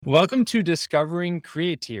Welcome to Discovering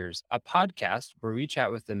CreaTiers, a podcast where we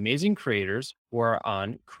chat with amazing creators who are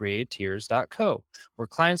on CreaTiers.co, where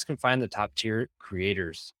clients can find the top tier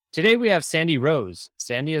creators. Today we have Sandirose.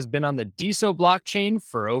 Sandi has been on the DeSo blockchain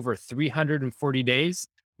for over 340 days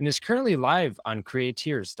and is currently live on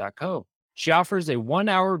CreaTiers.co. She offers a 1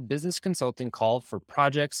 hour business consulting call for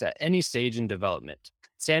projects at any stage in development.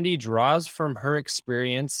 Sandi draws from her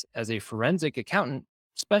experience as a forensic accountant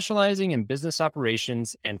specializing in business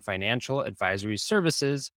operations and financial advisory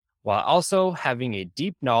services, while also having a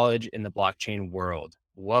deep knowledge in the blockchain world.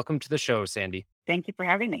 Welcome to the show, Sandi. Thank you for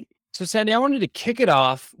having me. So, Sandi, I wanted to kick it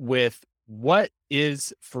off with what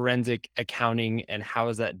is forensic accounting and how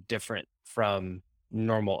is that different from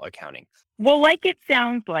normal accounting? Well, like it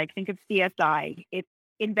sounds like, think of CSI, it's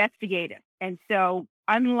investigative. And so,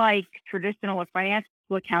 unlike traditional financial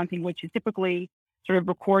accounting, which is typically sort of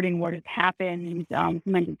recording what has happened,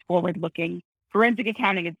 sometimes it's forward looking, forensic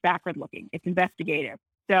accounting is backward looking, it's investigative.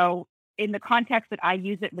 So, in the context that I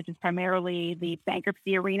use it, which is primarily the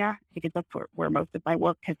bankruptcy arena, because that's where most of my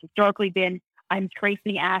work has historically been, I'm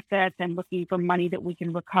tracing assets and looking for money that we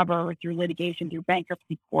can recover through litigation, through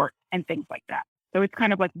bankruptcy court, and things like that. So it's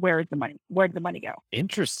kind of like, where's the money? Where'd the money go?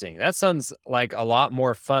 Interesting. That sounds like a lot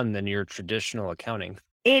more fun than your traditional accounting.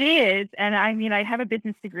 It is. And I mean, I have a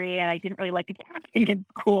business degree and I didn't really like accounting in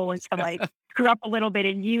school until I grew up a little bit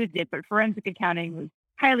and used it. But forensic accounting was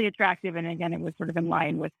highly attractive. And again, it was sort of in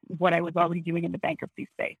line with what I was already doing in the bankruptcy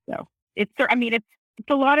space. So it's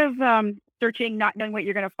a lot of searching, not knowing what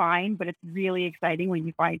you're going to find, but it's really exciting when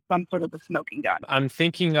you find some sort of a smoking gun. I'm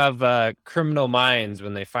thinking of Criminal Minds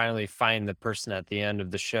when they finally find the person at the end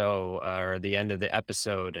of the show or the end of the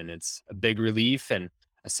episode, and it's a big relief and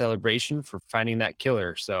a celebration for finding that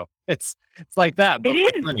killer. So it's like that, but It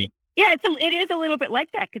with is. money. Yeah, it is a little bit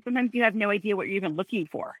like that because sometimes you have no idea what you're even looking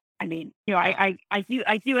for. I mean, I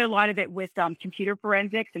do a lot of it with computer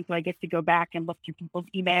forensics, and so I get to go back and look through people's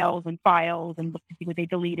emails and files and look to see what they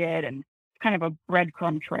deleted, and kind of a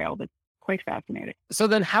breadcrumb trail that's quite fascinating. So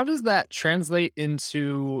then how does that translate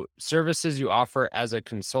into services you offer as a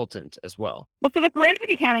consultant as well? Well, so the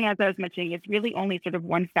forensic accounting, as I was mentioning, is really only sort of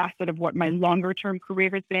one facet of what my longer term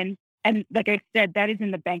career has been. And like I said, that is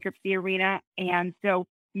in the bankruptcy arena. And so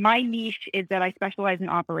my niche is that I specialize in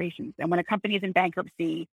operations. And when a company is in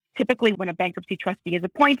bankruptcy, typically when a bankruptcy trustee is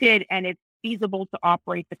appointed and it's feasible to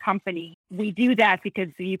operate the company, we do that because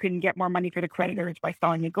you can get more money for the creditors by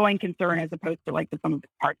selling a going concern as opposed to like the sum of the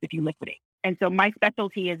parts if you liquidate. And so my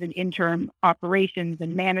specialty is in interim operations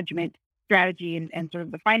and management strategy and sort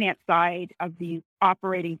of the finance side of these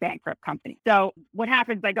operating bankrupt companies. So what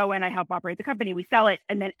happens, I go in, I help operate the company, we sell it.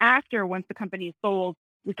 And then after, once the company is sold,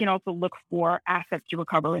 we can also look for assets to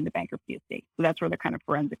recover in the bankruptcy estate. So that's where the kind of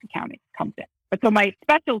forensic accounting comes in. But so my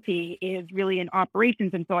specialty is really in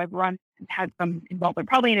operations. And so I've had some involvement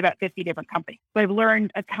probably in about 50 different companies. So I've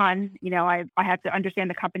learned a ton. I have to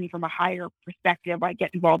understand the company from a higher perspective. I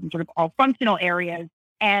get involved in sort of all functional areas.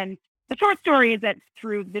 And the short story is that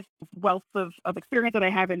through this wealth of experience that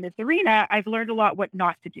I have in this arena, I've learned a lot what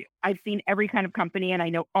not to do. I've seen every kind of company and I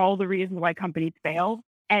know all the reasons why companies fail.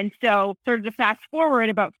 And so sort of to fast forward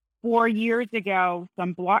about 4 years ago,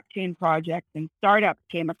 some blockchain projects and startups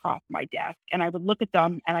came across my desk and I would look at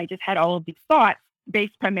them and I just had all of these thoughts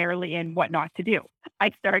based primarily in what not to do.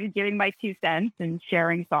 I started giving my 2 cents and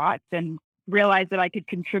sharing thoughts and realized that I could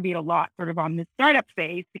contribute a lot sort of on the startup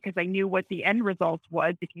phase because I knew what the end result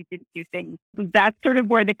was if you didn't do things. That's sort of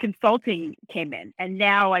where the consulting came in. And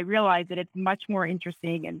now I realize that it's much more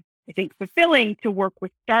interesting and I think fulfilling to work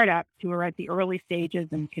with startups who are at the early stages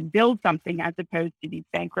and can build something as opposed to these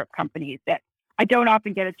bankrupt companies that I don't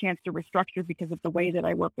often get a chance to restructure because of the way that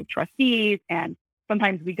I work with trustees. And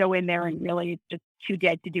sometimes we go in there and really it's just too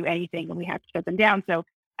dead to do anything and we have to shut them down. So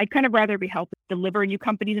I'd kind of rather be helping deliver new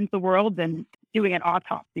companies into the world than doing an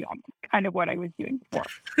autopsy on them, kind of what I was doing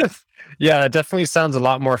before. Yeah, that definitely sounds a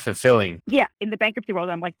lot more fulfilling. Yeah, in the bankruptcy world,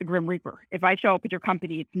 I'm like the Grim Reaper. If I show up at your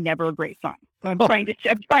company, it's never a great sign. So I'm trying to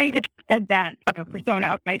shed that persona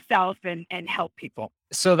out myself and help people.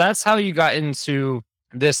 So that's how you got into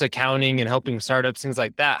this accounting and helping startups, things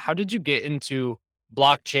like that. How did you get into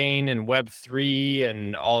blockchain and Web3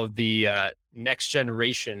 and all of the next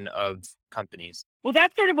generation of companies? Well,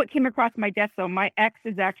 that's sort of what came across my desk. So my ex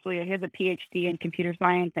is actually, he has a PhD in computer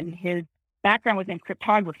science and his background was in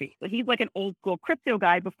cryptography. So he's like an old school crypto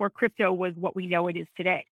guy before crypto was what we know it is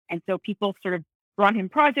today. And so people sort of brought him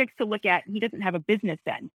projects to look at. He doesn't have a business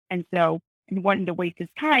then. And so he wanted to waste his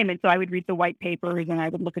time. And so I would read the white papers and I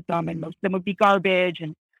would look at them and most of them would be garbage.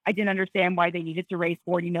 And I didn't understand why they needed to raise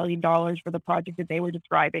 $40 million for the project that they were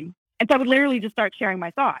describing. And so I would literally just start sharing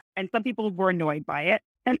my thoughts. And some people were annoyed by it.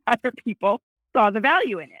 and other people saw the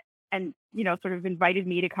value in it and, sort of invited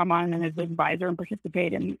me to come on as an advisor and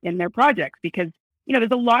participate in their projects because, there's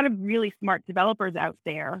a lot of really smart developers out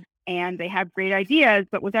there and they have great ideas,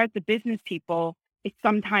 but without the business people, it's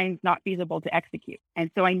sometimes not feasible to execute. And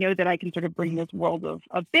so I know that I can sort of bring this world of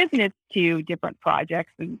business to different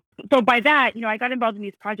projects. And so by that, I got involved in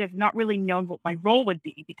these projects, not really knowing what my role would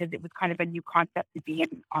be because it was kind of a new concept to be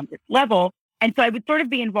in on this level. And so I would sort of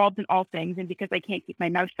be involved in all things. And because I can't keep my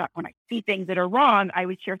mouth shut when I see things that are wrong, I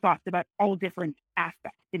would share thoughts about all different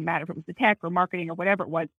aspects. It didn't matter if it was the tech or marketing or whatever it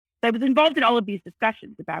was. So I was involved in all of these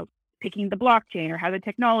discussions about picking the blockchain or how the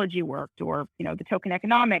technology worked or, the token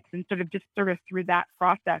economics. And sort of through that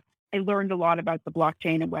process, I learned a lot about the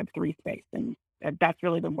blockchain and Web3 space. And that's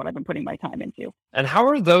really been what I've been putting my time into. And how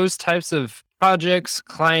are those types of projects,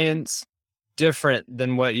 clients different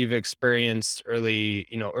than what you've experienced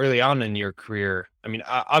early on in your career? I mean,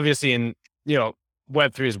 obviously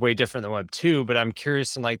Web3 is way different than Web2, but I'm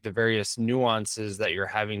curious in like the various nuances that you're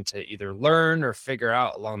having to either learn or figure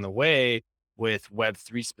out along the way with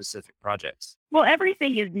Web3 specific projects. Well,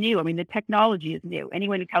 everything is new. I mean, the technology is new.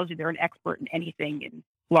 Anyone who tells you they're an expert in anything in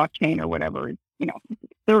blockchain or whatever,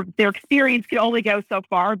 their experience can only go so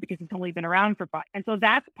far because it's only been around for 5. And so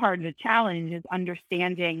that's part of the challenge is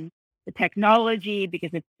understanding the technology because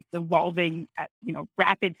it's evolving at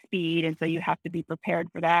rapid speed, and so you have to be prepared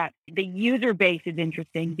for that. The user base is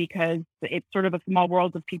interesting because it's sort of a small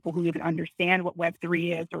world of people who even understand what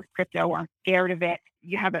Web3 is or crypto aren't scared of it.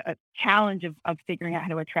 You have a challenge of figuring out how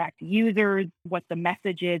to attract users, what the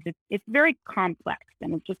message is. It's very complex,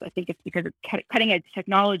 and I think it's because it's cutting edge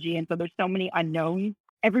technology, and so there's so many unknowns.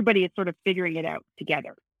 Everybody is sort of figuring it out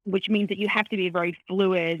together, which means that you have to be very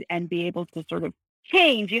fluid and be able to sort of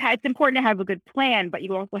change. It's important to have a good plan, but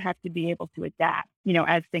you also have to be able to adapt,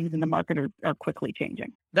 as things in the market are quickly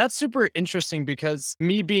changing. That's super interesting because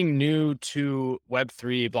me being new to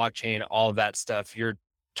Web3, blockchain, all of that stuff, you're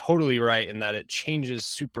totally right in that it changes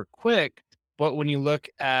super quick. But when you look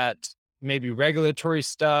at maybe regulatory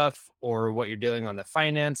stuff or what you're dealing on the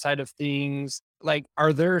finance side of things, like,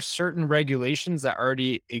 are there certain regulations that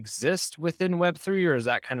already exist within Web3, or is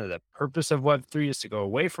that kind of the purpose of Web3 is to go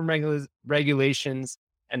away from regulations?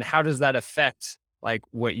 And how does that affect like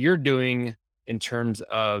what you're doing in terms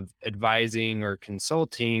of advising or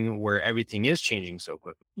consulting where everything is changing so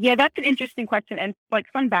quickly? Yeah, that's an interesting question. And like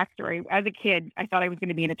fun backstory, as a kid, I thought I was going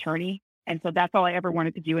to be an attorney. And so that's all I ever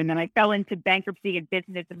wanted to do. And then I fell into bankruptcy and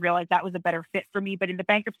business and realized that was a better fit for me. But in the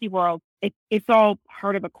bankruptcy world, it's all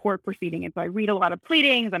part of a court proceeding. And so I read a lot of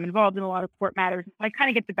pleadings. I'm involved in a lot of court matters. So I kind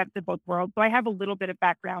of get the best of both worlds. So I have a little bit of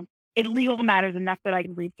background in legal matters, enough that I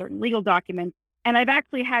can read certain legal documents. And I've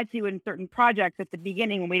actually had to, in certain projects at the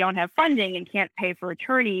beginning when we don't have funding and can't pay for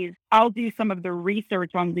attorneys, I'll do some of the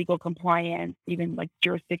research on legal compliance, even like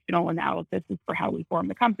jurisdictional analysis for how we form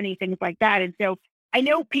the company, things like that. And so I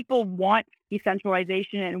know people want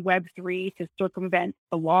decentralization and Web3 to circumvent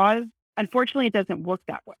the laws. Unfortunately, it doesn't work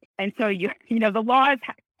that way. And so, the laws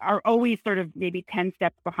are always sort of maybe 10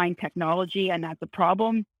 steps behind technology, and that's a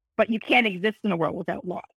problem. But you can't exist in a world without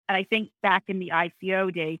laws. And I think back in the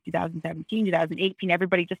ICO days, 2017, 2018,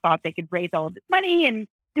 everybody just thought they could raise all of this money and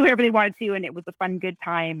do whatever they wanted to. And it was a fun, good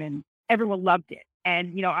time, and everyone loved it.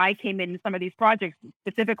 And, I came in some of these projects,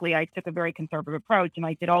 specifically, I took a very conservative approach, and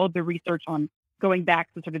I did all of the research on going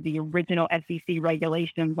back to sort of the original SEC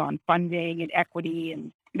regulations on funding and equity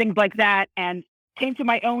and things like that, and came to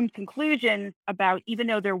my own conclusions about, even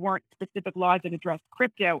though there weren't specific laws that addressed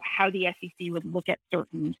crypto, how the SEC would look at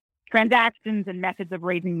certain transactions and methods of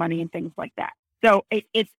raising money and things like that. So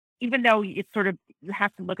it's even though it's sort of, you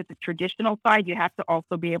have to look at the traditional side, you have to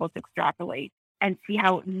also be able to extrapolate and see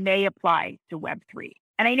how it may apply to Web3.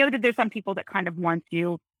 And I know that there's some people that kind of want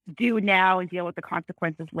to do now and deal with the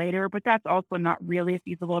consequences later, but that's also not really a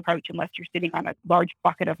feasible approach unless you're sitting on a large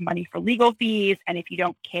bucket of money for legal fees. And if you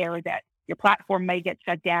don't care that your platform may get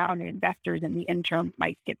shut down and investors in the interim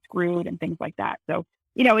might get screwed and things like that. So,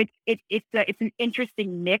 it's an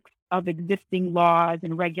interesting mix of existing laws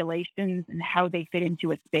and regulations and how they fit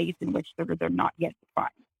into a space in which they're not yet defined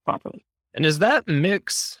properly. And is that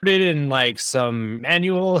mix put in like some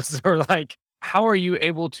manuals or like, how are you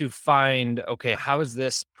able to find, okay, how is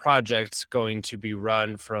this project going to be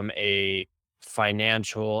run from a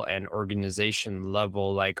financial and organization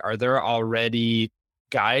level? Like, are there already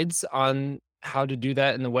guides on how to do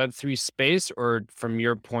that in the Web3 space? Or from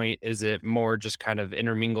your point, is it more just kind of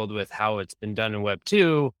intermingled with how it's been done in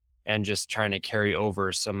Web2 and just trying to carry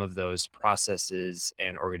over some of those processes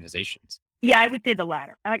and organizations? Yeah, I would say the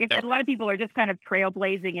latter. Like I said, a lot of people are just kind of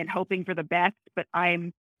trailblazing and hoping for the best, but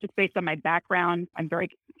I'm just based on my background. I'm very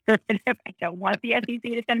conservative. I don't want the SEC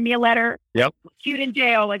to send me a letter. Yep. Shoot in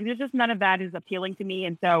jail. Like there's just none of that is appealing to me.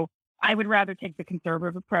 And so I would rather take the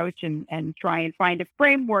conservative approach and try and find a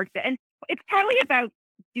framework and it's partly about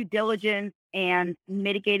due diligence and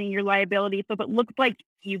mitigating your liability. So if it looks like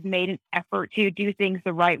you've made an effort to do things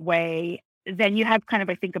the right way, then you have kind of,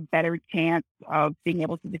 I think, a better chance of being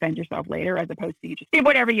able to defend yourself later, as opposed to you just do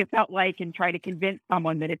whatever you felt like and try to convince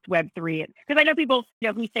someone that it's Web3. Because I know people,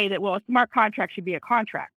 who say that, well, a smart contract should be a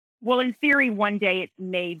contract. Well, in theory, one day it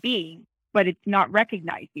may be, but it's not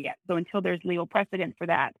recognized yet. So until there's legal precedent for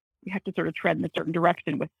that, you have to sort of tread in a certain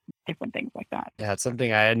direction with different things like that. Yeah, it's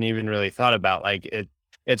something I hadn't even really thought about. Like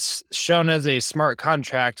it's shown as a smart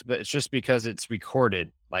contract, but it's just because it's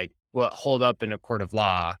recorded. Like what hold up in a court of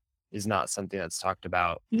law is not something that's talked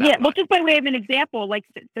about. Yeah, well, just by way of an example, like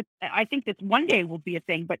I think that one day will be a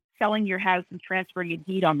thing, but selling your house and transferring a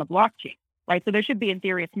deed on the blockchain, right? So there should be, in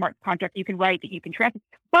theory, a smart contract you can write that you can transfer.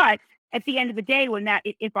 But at the end of the day,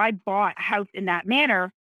 if I bought a house in that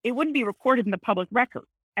manner, it wouldn't be recorded in the public record.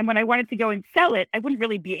 And when I wanted to go and sell it, I wouldn't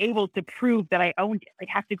really be able to prove that I owned it. I'd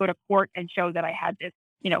have to go to court and show that I had this,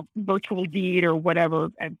 virtual deed or whatever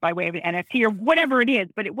by way of an NFT or whatever it is.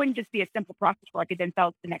 But it wouldn't just be a simple process where I could then sell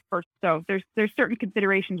it to the next person. So there's certain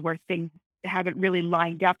considerations where things haven't really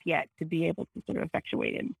lined up yet to be able to sort of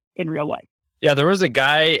effectuate in real life. Yeah, there was a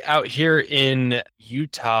guy out here in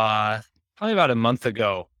Utah probably about a month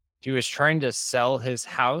ago. He was trying to sell his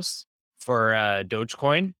house for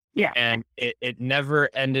Dogecoin. Yeah. And it never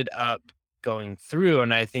ended up going through.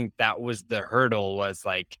 And I think that was the hurdle, was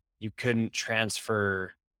like you couldn't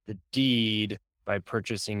transfer the deed by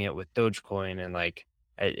purchasing it with Dogecoin. And like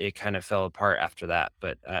it kind of fell apart after that.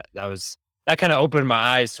 But that kind of opened my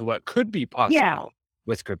eyes to what could be possible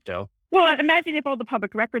with crypto. Well, imagine if all the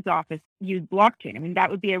public records office used blockchain. I mean,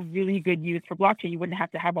 that would be a really good use for blockchain. You wouldn't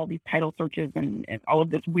have to have all these title searches and all of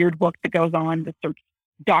this weird work that goes on to search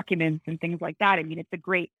documents and things like that. I mean, it's a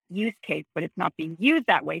great use case, but it's not being used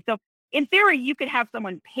that way. So in theory, you could have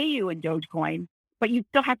someone pay you in Dogecoin, but you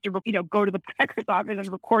still have to, go to the records office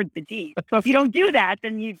and record the deed. So if you don't do that,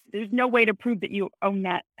 then there's no way to prove that you own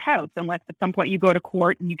that house, unless at some point you go to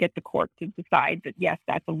court and you get the court to decide that, yes,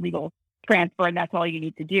 that's a legal transfer and that's all you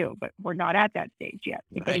need to do. But we're not at that stage yet.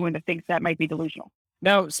 If anyone that thinks that might be delusional.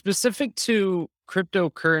 Now, specific to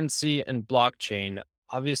cryptocurrency and blockchain,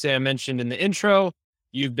 obviously I mentioned in the intro,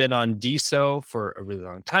 you've been on DeSo for a really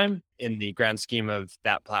long time in the grand scheme of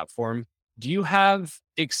that platform. Do you have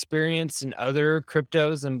experience in other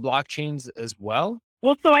cryptos and blockchains as well?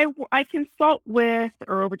 Well, so I consult with,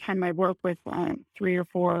 or over time I work with 3 or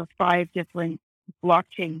 4 or 5 different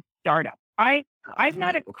blockchain startups. I'm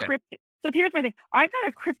not a crypto. So here's my thing. I'm not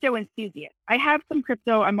a crypto enthusiast. I have some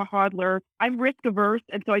crypto. I'm a hodler. I'm risk averse,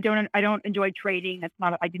 and so I don't enjoy trading.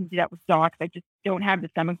 I didn't do that with stocks. I just don't have the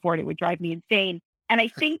stomach for it. It would drive me insane. And I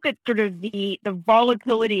think that sort of the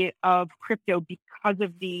volatility of crypto, because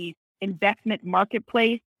of the investment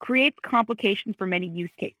marketplace, creates complications for many use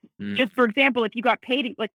cases. Just for example, if you got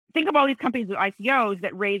paid, like think of all these companies with ICOs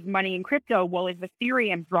that raise money in crypto. Well, if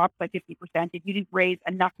Ethereum drops by 50%, if you didn't raise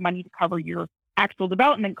enough money to cover your actual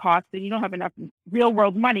development costs, then you don't have enough real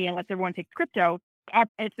world money unless everyone takes crypto. And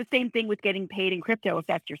it's the same thing with getting paid in crypto if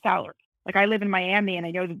that's your salary. Like I live in Miami and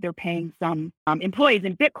I know that they're paying some employees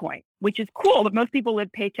in Bitcoin, which is cool, but most people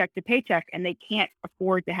live paycheck to paycheck and they can't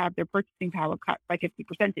afford to have their purchasing power cut by 50%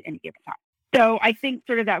 at any given time. So I think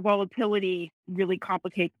sort of that volatility really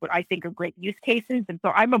complicates what I think are great use cases. And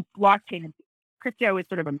so I'm a blockchain. Crypto is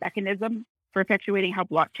sort of a mechanism for effectuating how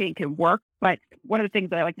blockchain can work. But one of the things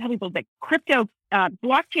that I like to tell people is that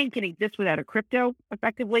blockchain can exist without a crypto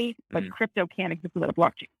effectively, but crypto can't exist without a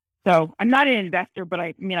blockchain. So I'm not an investor, but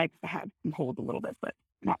I have some hold a little bit, but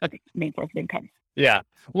not the main source of income. Yeah.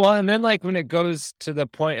 Well, and then like when it goes to the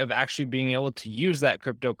point of actually being able to use that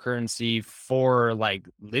cryptocurrency for like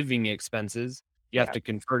living expenses, you have to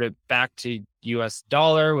convert it back to US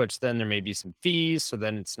dollar, which then there may be some fees. So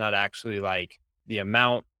then it's not actually like the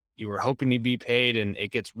amount you were hoping to be paid. And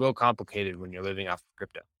it gets real complicated when you're living off of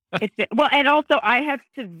crypto. Well, and also I have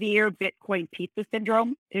severe Bitcoin pizza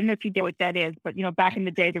syndrome. I don't know if you know what that is, but back in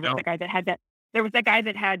the day, there was a guy that had that. There was a guy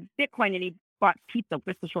that had Bitcoin and he bought pizza.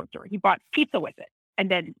 This is the short story. He bought pizza with it.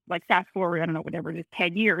 And then like fast forward, I don't know, whatever it is,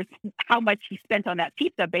 10 years, how much he spent on that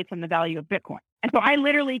pizza based on the value of Bitcoin. And so I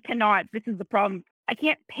literally cannot, this is the problem. I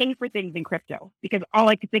can't pay for things in crypto because all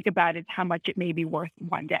I can think about is how much it may be worth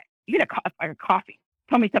one day. You get a coffee.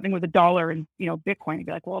 Tell me something with $1 and Bitcoin, and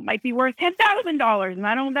be like, well, it might be worth $10,000, and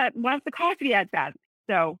I don't want the coffee that bad.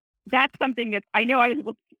 So that's something that I know I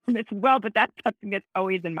look from this as well, but that's something that's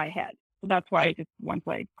always in my head. So that's why once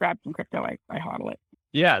I grab some crypto, I hodl it.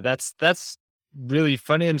 Yeah, that's really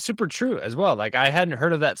funny and super true as well. Like I hadn't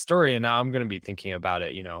heard of that story and now I'm going to be thinking about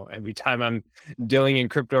it, every time I'm dealing in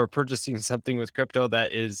crypto or purchasing something with crypto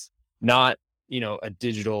that is not, a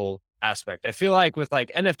digital aspect. I feel like with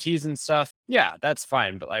like NFTs and stuff, yeah, that's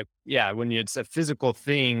fine, but like yeah, when it's a physical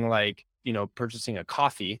thing like, purchasing a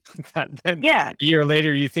coffee, then Yeah. a year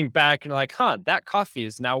later you think back and you're like, "Huh, that coffee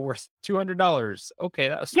is now worth $200. Okay,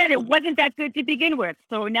 that was Yeah, it wasn't that good to begin with.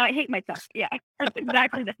 So now I hate myself. Yeah. That's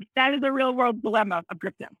exactly that is the real world dilemma of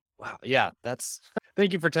crypto. Wow, yeah, that's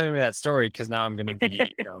thank you for telling me that story because now I'm gonna be,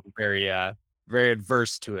 very, very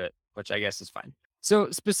adverse to it, which I guess is fine.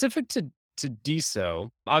 So specific to DeSo,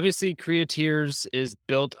 obviously CreaTiers is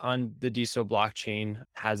built on the DeSo blockchain,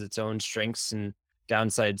 has its own strengths and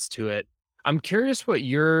downsides to it. I'm curious what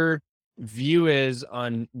your view is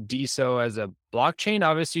on DeSo as a blockchain.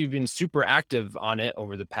 Obviously, you've been super active on it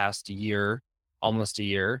over the past year, almost a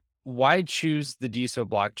year. Why choose the DeSo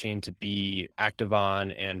blockchain to be active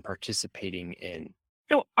on and participating in?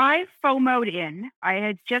 So I FOMO'd in. I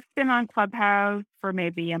had just been on Clubhouse for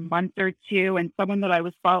maybe a month or two, and someone that I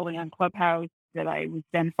was following on Clubhouse that I was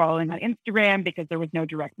then following on Instagram because there was no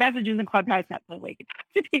direct messages in Clubhouse, that's the way to talk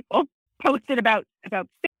to people, posted about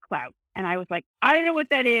Cloud. And I was like, I don't know what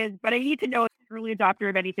that is, but I need to know if it's early adopter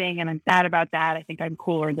of anything. And I'm sad about that. I think I'm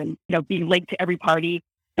cooler than, being linked to every party.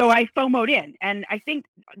 So I FOMO'd in. And I think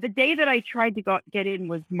the day that I tried to get in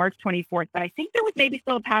was March 24th. But I think there was maybe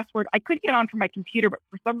still a password. I could get on from my computer, but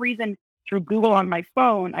for some reason through Google on my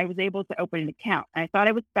phone, I was able to open an account. And I thought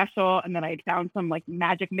I was special. And then I had found some like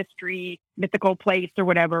magic mystery, mythical place or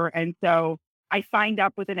whatever. And so I signed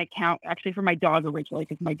up with an account actually for my dog originally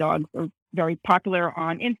because my dogs are very popular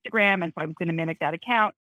on Instagram. And so I was going to mimic that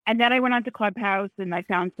account. And then I went on to Clubhouse and I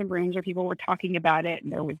found some rooms where people were talking about it.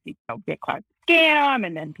 And there was the BitCloud scam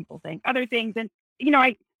and then people saying other things. And,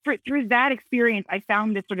 through that experience, I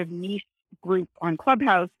found this sort of niche group on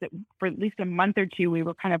Clubhouse that for at least a month or two, we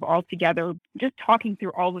were kind of all together just talking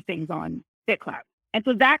through all the things on BitCloud. And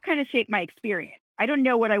so that kind of shaped my experience. I don't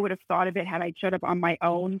know what I would have thought of it had I showed up on my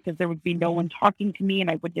own because there would be no one talking to me and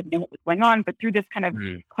I wouldn't have known what was going on. But through this kind of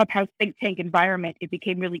Clubhouse think tank environment, it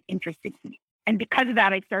became really interesting to me. And because of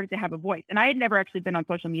that, I started to have a voice. And I had never actually been on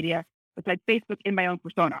social media besides Facebook in my own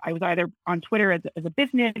persona. I was either on Twitter as a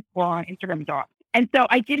business or on Instagram as a dog. And so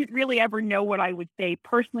I didn't really ever know what I would say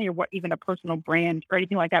personally or what even a personal brand or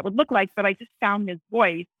anything like that would look like. But I just found this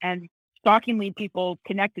voice and shockingly people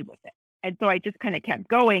connected with it. And so I just kind of kept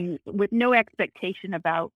going with no expectation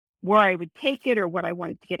about where I would take it or what I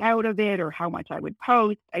wanted to get out of it or how much I would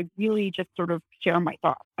post. I really just sort of share my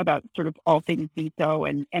thoughts about sort of all things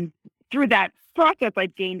DeSo. And through that process,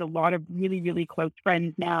 I've gained a lot of really, really close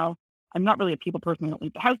friends now. I'm not really a people person. I don't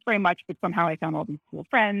leave the house very much, but somehow I found all these cool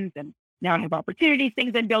friends and now I have opportunities,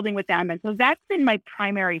 things I'm building with them. And so that's been my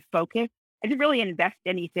primary focus. I didn't really invest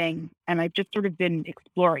anything and I've just sort of been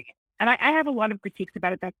exploring it. And I have a lot of critiques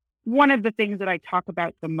about it. That's one of the things that I talk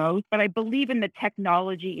about the most, but I believe in the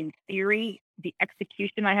technology in theory, the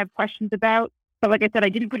execution I have questions about. But like I said, I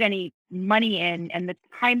didn't put any money in and the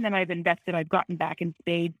time that I've invested, I've gotten back in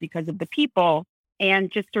spades because of the people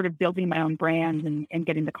and just sort of building my own brand and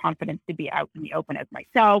getting the confidence to be out in the open as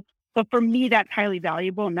myself. So for me, that's highly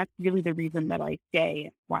valuable. And that's really the reason that I stay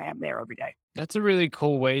and why I'm there every day. That's a really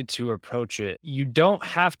cool way to approach it. You don't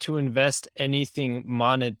have to invest anything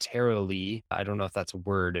monetarily. I don't know if that's a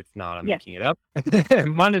word. If not, I'm Yes. making it up.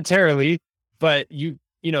 Monetarily, but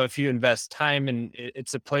if you invest time and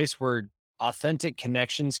it's a place where authentic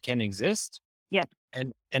connections can exist. Yes.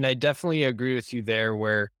 And I definitely agree with you there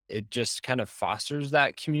where it just kind of fosters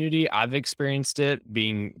that community. I've experienced it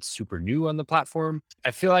being super new on the platform.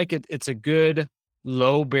 I feel like it's a good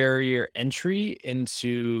low barrier entry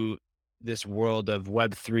into this world of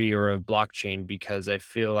Web3 or of blockchain because I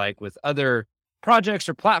feel like with other projects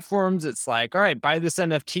or platforms, it's like, all right, buy this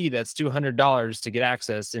NFT that's $200 to get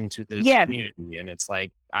access into this Yes. community. And it's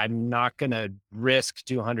like, I'm not going to risk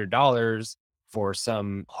 $200 for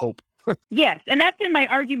some hope. Yes. And that's been my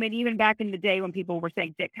argument even back in the day when people were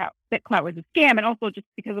saying BitClout was a scam. And also just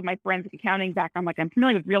because of my forensic accounting background, like I'm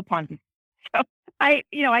familiar with real Ponzi. So I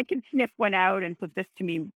can sniff one out. And so this to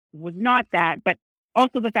me was not that, but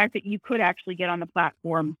also the fact that you could actually get on the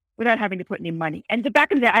platform without having to put any money. And so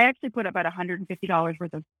back in the day, I actually put about $150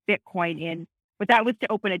 worth of Bitcoin in, but that was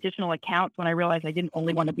to open additional accounts when I realized I didn't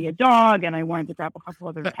only want to be a dog and I wanted to grab a couple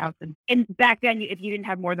other accounts. And back then, if you didn't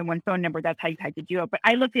have more than one phone number, that's how you had to do it. But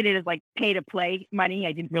I looked at it as like pay to play money.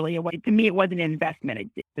 I didn't really, to me, it wasn't an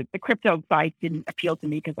investment. The crypto side didn't appeal to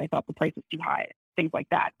me because I thought the price was too high, things like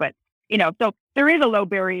that. But, so there is a low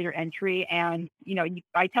barrier to entry. And,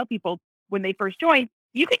 I tell people when they first join,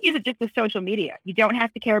 you could use it just as social media. You don't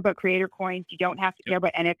have to care about creator coins. You don't have to care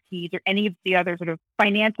about NFTs or any of the other sort of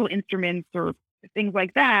financial instruments or things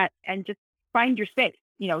like that. And just find your space.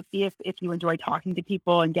 See if you enjoy talking to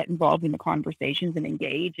people and get involved in the conversations and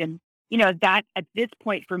engage. And, that at this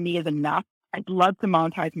point for me is enough. I'd love to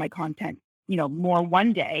monetize my content, more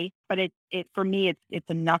one day, but for me, it's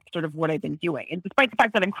enough sort of what I've been doing. And despite the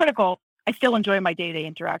fact that I'm critical, I still enjoy my day-to-day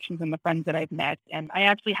interactions and the friends that I've met. And I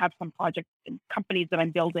actually have some projects and companies that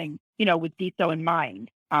I'm building, with DeSo in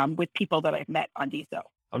mind, with people that I've met on DeSo.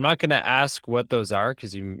 I'm not going to ask what those are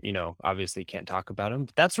because obviously can't talk about them,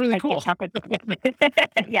 but that's really cool.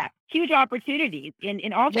 Yeah. Huge opportunities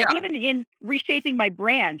in also even in reshaping my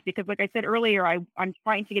brand, because like I said earlier, I'm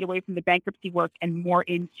trying to get away from the bankruptcy work and more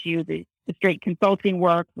into the straight consulting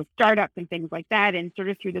work with startups and things like that. And sort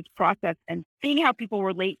of through this process and seeing how people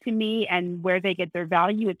relate to me and where they get their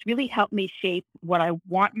value, it's really helped me shape what I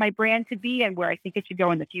want my brand to be and where I think it should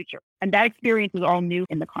go in the future. And that experience is all new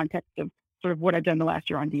in the context of sort of what I've done the last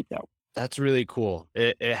year on DeSo. That's really cool.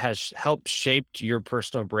 It has helped shape your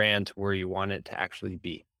personal brand to where you want it to actually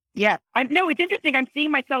be. Yeah. It's interesting. I'm seeing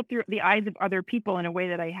myself through the eyes of other people in a way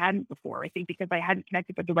that I hadn't before. I think because I hadn't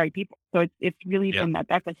connected with the right people. So it's really been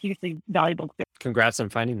that's a hugely valuable experience. Congrats on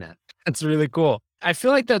finding that. That's really cool. I feel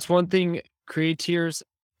like that's one thing CreaTiers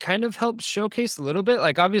kind of helps showcase a little bit.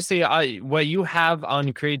 Like obviously what you have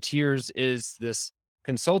on CreaTiers is this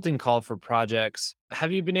consulting call for projects.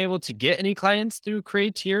 Have you been able to get any clients through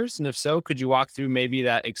CreaTiers? And if so, could you walk through maybe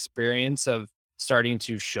that experience of starting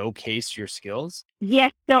to showcase your skills?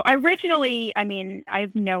 Yes. So originally,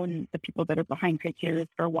 I've known the people that are behind CreaTiers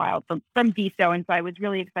for a while from DeSo. And so I was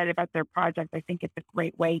really excited about their project. I think it's a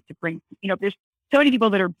great way to bring, there's so many people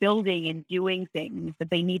that are building and doing things that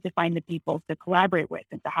they need to find the people to collaborate with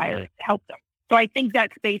and to hire to help them. So I think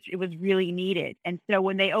that space, it was really needed. And so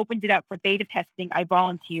when they opened it up for beta testing, I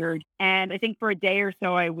volunteered. And I think for a day or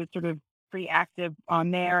so, I was sort of pretty active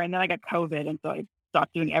on there. And then I got COVID. And so I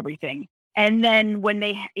stopped doing everything. And then when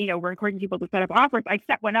they, were encouraging people to set up offers, I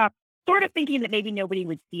set one up sort of thinking that maybe nobody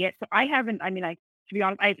would see it. So I haven't, to be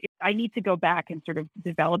honest, I need to go back and sort of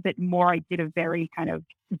develop it more. I did a very kind of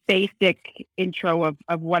basic intro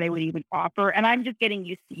of what I would even offer. And I'm just getting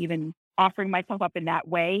used to even offering myself up in that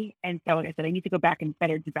way. And so, like I said, I need to go back and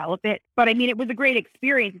better develop it. But it was a great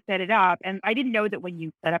experience to set it up. And I didn't know that when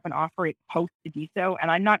you set up an offer, it posts to DeSo.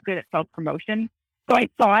 And I'm not good at self-promotion. So I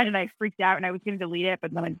saw it and I freaked out and I was going to delete it.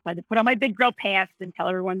 But then I decided to put on my big girl pants and tell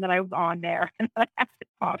everyone that I was on there and that I have to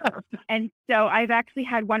offer. And so I've actually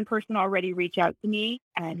had one person already reach out to me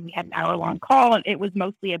and we had an hour-long call. And it was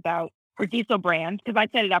mostly about her DeSo brand, because I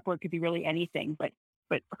set it up where it could be really anything. But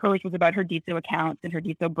hers was about her DeSo accounts and her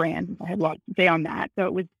DeSo brand. I had a lot to say on that. So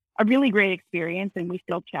it was a really great experience and we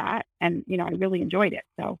still chat and, I really enjoyed it.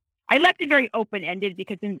 So I left it very open-ended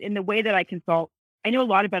because in the way that I consult, I know a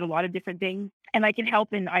lot about a lot of different things and I can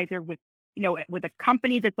help in either with, with a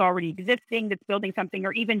company that's already existing, that's building something,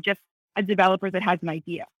 or even just a developer that has an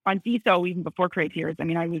idea. On DeSo, even before CreaTiers,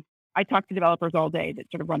 I talk to developers all day that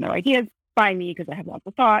sort of run their ideas by me because I have lots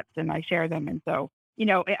of thoughts and I share them. And so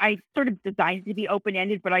I sort of designed it to be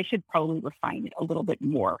open-ended, but I should probably refine it a little bit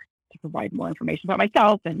more to provide more information about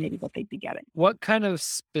myself and maybe what they'd be getting. What kind of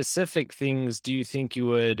specific things do you think you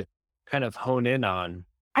would kind of hone in on?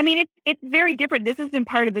 It's very different. This has been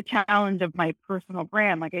part of the challenge of my personal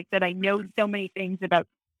brand. Like I said, I know so many things about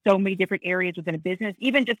so many different areas within a business,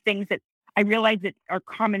 even just things that I realize that are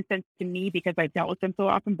common sense to me because I've dealt with them so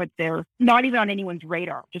often, but they're not even on anyone's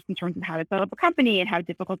radar, just in terms of how to set up a company and how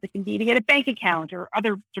difficult it can be to get a bank account or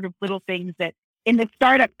other sort of little things that in the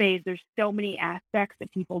startup phase, there's so many aspects that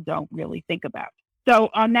people don't really think about. So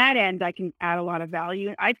on that end, I can add a lot of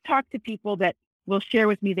value. I've talked to people that will share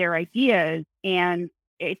with me their ideas, and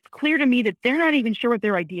it's clear to me that they're not even sure what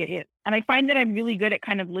their idea is. And I find that I'm really good at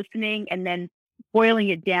kind of listening and then boiling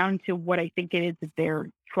it down to what I think it is that they're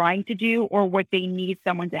trying to do or what they need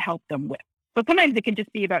someone to help them with. So sometimes it can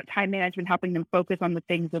just be about time management, helping them focus on the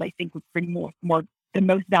things that I think would bring more the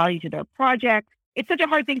most value to their project. It's such a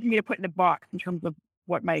hard thing for me to put in a box in terms of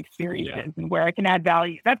what my experience is and where I can add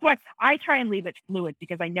value. That's why I try and leave it fluid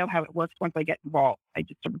because I know how it works once I get involved. I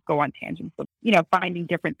just sort of go on tangents of, finding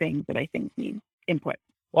different things that I think need input.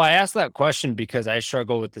 Well, I asked that question because I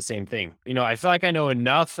struggle with the same thing. I feel like I know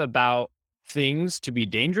enough about things to be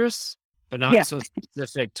dangerous, but not so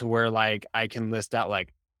specific to where like I can list out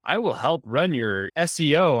like, I will help run your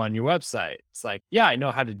SEO on your website. It's like, yeah, I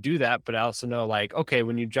know how to do that, but I also know like, okay,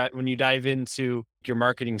 when you dive into your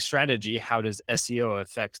marketing strategy, how does SEO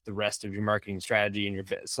affect the rest of your marketing strategy and your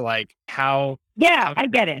business? So like how I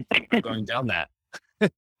get it. going down that.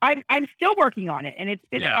 I'm still working on it, and it's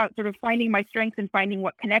been Yeah. about sort of finding my strengths and finding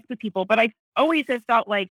what connects with people. But I always have felt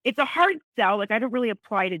like it's a hard sell. Like I don't really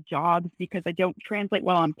apply to jobs because I don't translate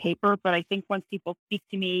well on paper. But I think once people speak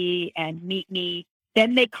to me and meet me,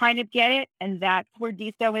 then they kind of get it, and that's where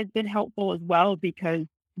DeSo has been helpful as well because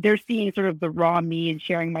they're seeing sort of the raw me and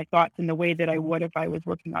sharing my thoughts in the way that I would if I was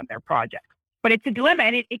working on their project. But it's a dilemma,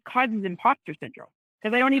 and it causes imposter syndrome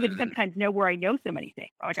because I don't even sometimes know where I know so many things.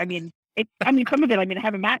 Like some of it, I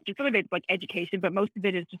have a master's, some of it's like education, but most of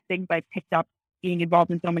it is just things I've picked up being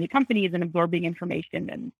involved in so many companies and absorbing information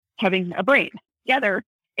and having a brain together.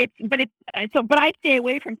 But I stay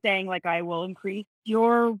away from saying like, I will increase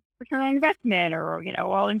your return on investment or,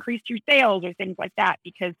 I'll increase your sales or things like that,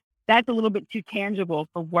 because that's a little bit too tangible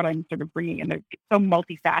for what I'm sort of bringing in. They're so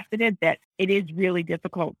multifaceted that it is really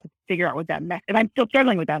difficult to figure out what that mess. And I'm still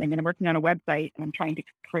struggling with that. I mean, I'm working on a website and I'm trying to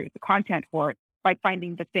create the content for it by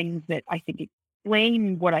finding the things that I think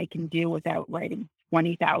explain what I can do without writing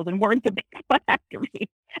 20,000 words of phylactery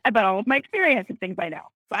about all of my experience and things I know.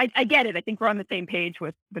 So I get it. I think we're on the same page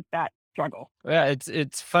with that struggle. Yeah,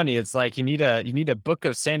 it's funny. It's like you need a book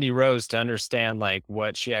of Sandirose to understand like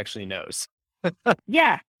what she actually knows.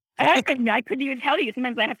 Yeah. I couldn't even tell you.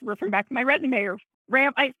 Sometimes I have to refer back to my resume or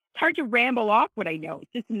it's hard to ramble off what I know.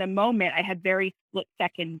 It's just in the moment, I have very split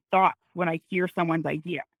second thoughts when I hear someone's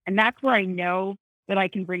idea. And that's where I know that I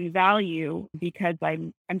can bring value because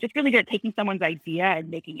I'm just really good at taking someone's idea and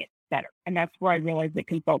making it better. And that's where I realized that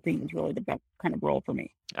consulting is really the best kind of role for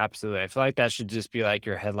me. Absolutely. I feel like that should just be like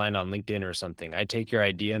your headline on LinkedIn or something. I take your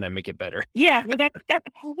idea and I make it better. Yeah, well, that's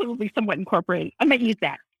probably somewhat incorporated. I might use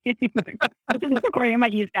that. I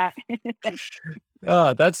might use that.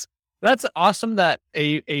 Oh, that's awesome that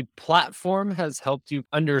a platform has helped you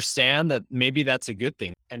understand that maybe that's a good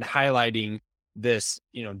thing and highlighting this,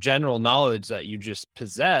 general knowledge that you just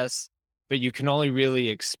possess, but you can only really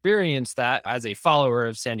experience that as a follower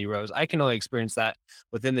of Sandirose. I can only experience that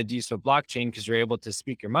within the DeSo blockchain because you're able to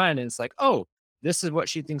speak your mind and it's like, oh, this is what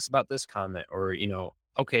she thinks about this comment, or,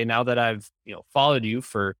 okay, now that I've, followed you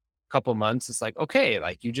for couple months, it's like, okay,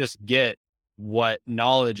 like you just get what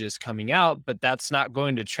knowledge is coming out, but that's not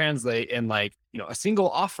going to translate in like, a single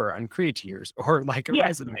offer on CreaTiers or like a Yeah.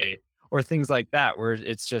 resume or things like that, where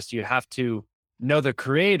it's just you have to know the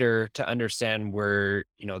creator to understand where,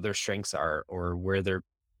 their strengths are or where their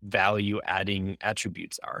value adding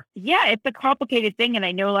attributes are. Yeah, it's a complicated thing. And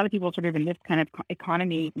I know a lot of people sort of in this kind of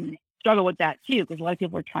economy struggle with that too, because a lot of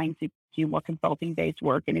people are trying to do more consulting based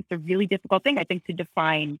work. And it's a really difficult thing, I think, to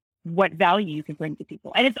define what value you can bring to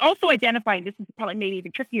people. And it's also identifying, this is probably maybe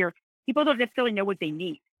even trickier, people don't necessarily know what they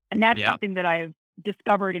need. And that's something that I've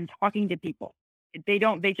discovered in talking to people. They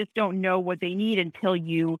just don't know what they need until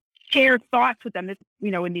you share thoughts with them. This,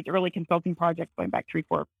 in these early consulting projects going back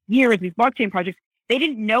 3-4 years, these blockchain projects, they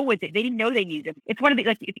didn't know they didn't know they needed it. It's one of the,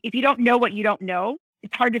 like, if you don't know what you don't know,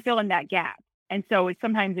 it's hard to fill in that gap. And so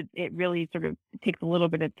sometimes it really sort of takes a little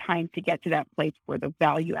bit of time to get to that place where the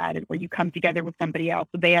value added, where you come together with somebody else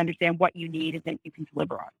so they understand what you need and then you can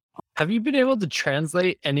deliver on. Have you been able to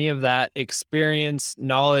translate any of that experience,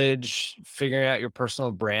 knowledge, figuring out your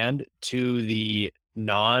personal brand to the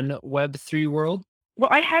non-Web3 world? Well,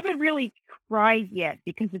 I haven't really tried yet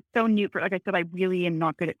because it's so new. Like I said, I really am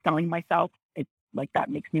not good at selling myself. It's like that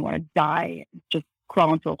makes me want to die, just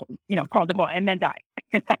crawl into the hole and then die.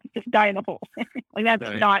 Just die in the hole. Like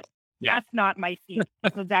that's not my speed.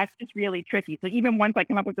 So that's just really tricky. So even once I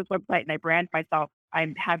come up with this website and I brand myself,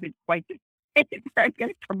 I haven't quite decided where I'm going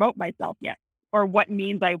to promote myself yet, or what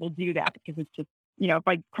means I will do that, because it's just, if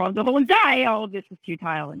I crawl into the hole and die, all of this is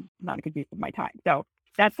futile and not a good use of my time. So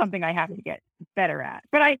that's something I have to get better at.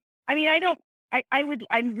 But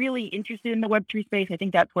I'm really interested in the Web3 space. I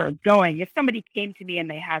think that's where it's going. If somebody came to me and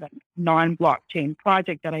they had a non-blockchain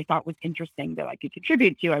project that I thought was interesting that I could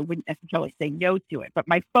contribute to, I wouldn't necessarily say no to it. But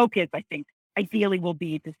my focus, I think, ideally will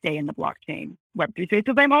be to stay in the blockchain Web3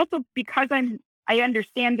 space. Because I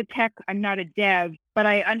understand the tech, I'm not a dev, but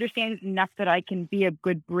I understand enough that I can be a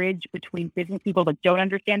good bridge between business people that don't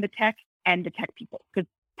understand the tech and the tech people.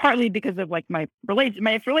 Partly because of like my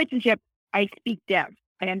relationship, I speak dev.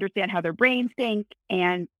 I understand how their brains think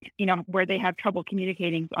and, where they have trouble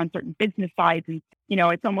communicating on certain business sides. And,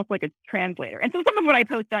 it's almost like a translator. And so some of what I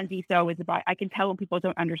post on DeSo is about, I can tell when people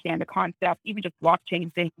don't understand the concept, even just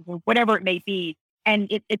blockchain things or whatever it may be. And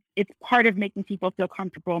it's part of making people feel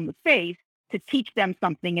comfortable in the space to teach them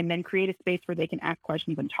something and then create a space where they can ask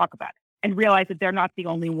questions and talk about it and realize that they're not the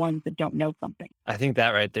only ones that don't know something. I think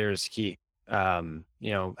that right there is key.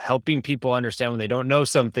 Helping people understand when they don't know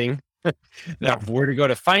something, now where to go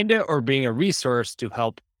to find it, or being a resource to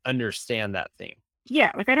help understand that thing.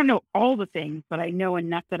 Yeah, like I don't know all the things, but I know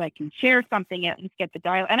enough that I can share something, at least get the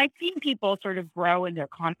dial. And I've seen people sort of grow in their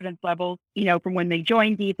confidence levels, from when they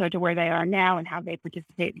joined DeSo to where they are now and how they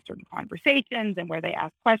participate in certain conversations and where they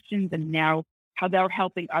ask questions and now how they're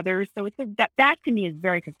helping others. So that to me is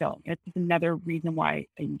very fulfilling. It's just another reason why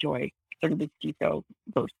I enjoy sort of this DeSo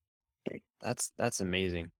verse. That's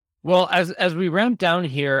amazing. Well, as we ramp down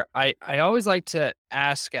here, I always like to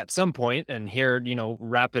ask at some point, and here,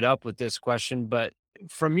 wrap it up with this question. But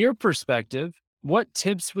from your perspective, what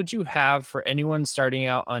tips would you have for anyone starting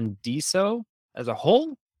out on DeSo as a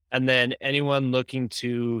whole, and then anyone looking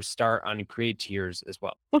to start on CreaTiers as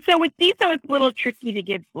well? Well, so with DeSo, it's a little tricky to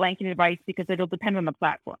give blanket advice because it'll depend on the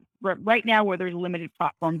platform. Right now, where there's limited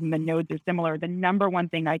platforms and the nodes are similar, the number one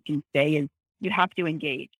thing I can say is you have to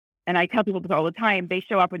engage. And I tell people this all the time. They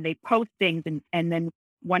show up and they post things and then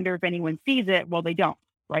wonder if anyone sees it. Well, they don't,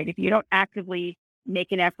 right? If you don't actively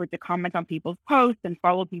make an effort to comment on people's posts and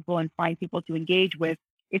follow people and find people to engage with,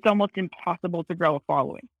 it's almost impossible to grow a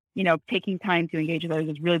following. Taking time to engage with others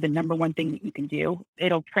is really the number one thing that you can do.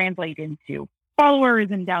 It'll translate into followers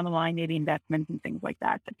and down the line, maybe investments and things like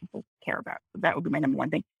that people care about. So that would be my number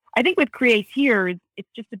one thing. I think with CreaTiers, it's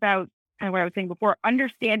just about kind of what I was saying before,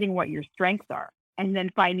 understanding what your strengths are and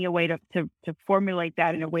then finding a way to formulate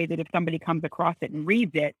that in a way that if somebody comes across it and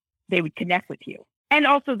reads it, they would connect with you. And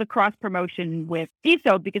also the cross promotion with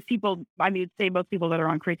DeSo, because people, say most people that are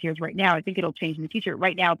on CreaTiers right now, I think it'll change in the future.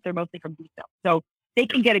 Right now, they're mostly from DeSo. So they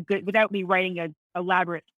can get a good, without me writing an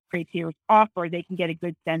elaborate CreaTiers offer, they can get a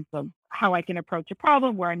good sense of how I can approach a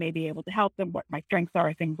problem, where I may be able to help them, what my strengths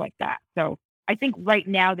are, things like that. So I think right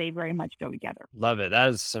now they very much go together. Love it. That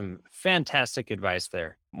is some fantastic advice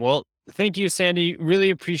there. Well, thank you, Sandi. Really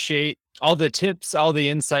appreciate all the tips, all the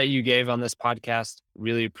insight you gave on this podcast.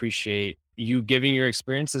 Really appreciate you giving your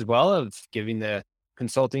experience as well of giving the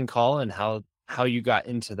consulting call and how you got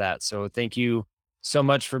into that. So thank you so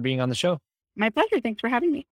much for being on the show. My pleasure. Thanks for having me.